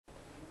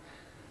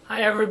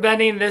Hi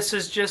everybody, this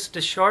is just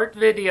a short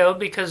video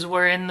because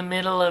we're in the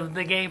middle of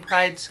the Gay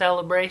Pride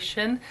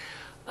celebration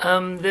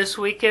this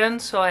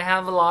weekend, so I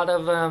have a lot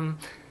of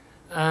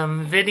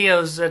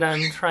videos that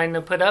I'm trying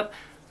to put up.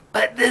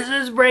 But this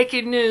is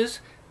breaking news.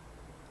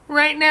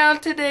 Right now,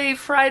 today,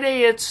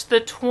 Friday, it's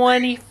the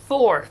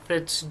 24th.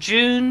 It's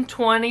June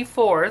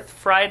 24th,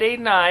 Friday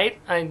night.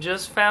 I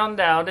just found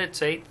out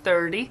it's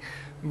 8:30.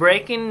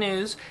 Breaking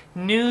news,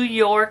 New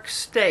York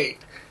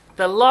State,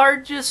 the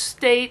largest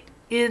state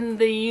in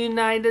the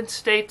United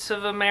States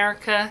of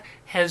America,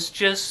 has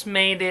just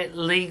made it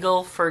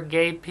legal for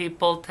gay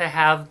people to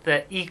have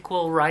the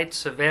equal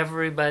rights of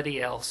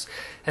everybody else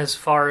as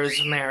far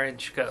as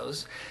marriage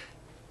goes.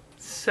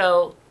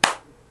 So,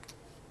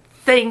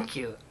 thank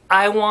you.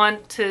 I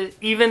want to,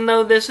 even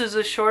though this is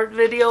a short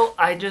video,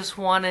 I just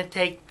want to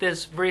take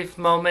this brief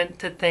moment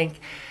to thank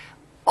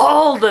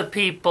all the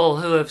people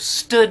who have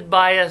stood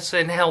by us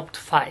and helped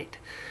fight.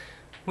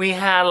 We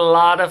had a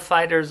lot of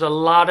fighters, a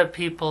lot of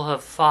people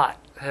have fought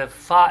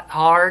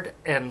hard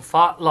and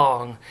fought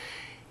long.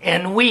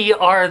 And we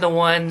are the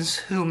ones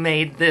who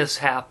made this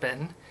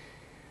happen.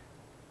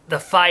 The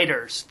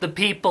fighters, the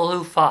people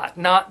who fought,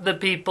 not the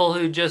people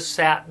who just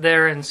sat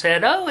there and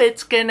said, oh,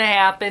 it's gonna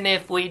happen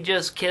if we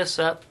just kiss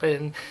up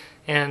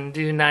and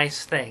do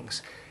nice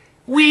things.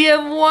 We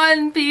have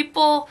won,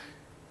 people,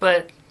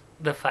 but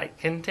the fight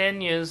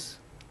continues.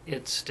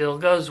 It still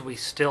goes. We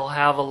still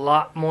have a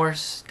lot more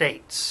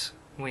states.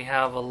 We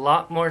have a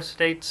lot more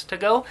states to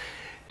go.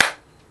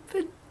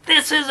 But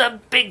this is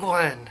a big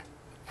one.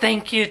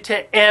 Thank you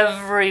to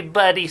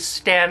everybody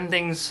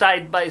standing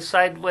side by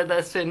side with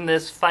us in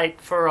this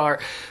fight for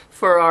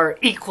our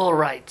equal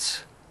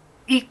rights.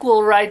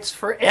 Equal rights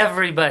for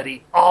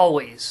everybody,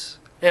 always,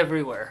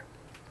 everywhere.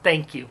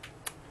 Thank you.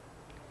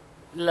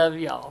 Love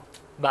y'all.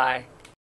 Bye.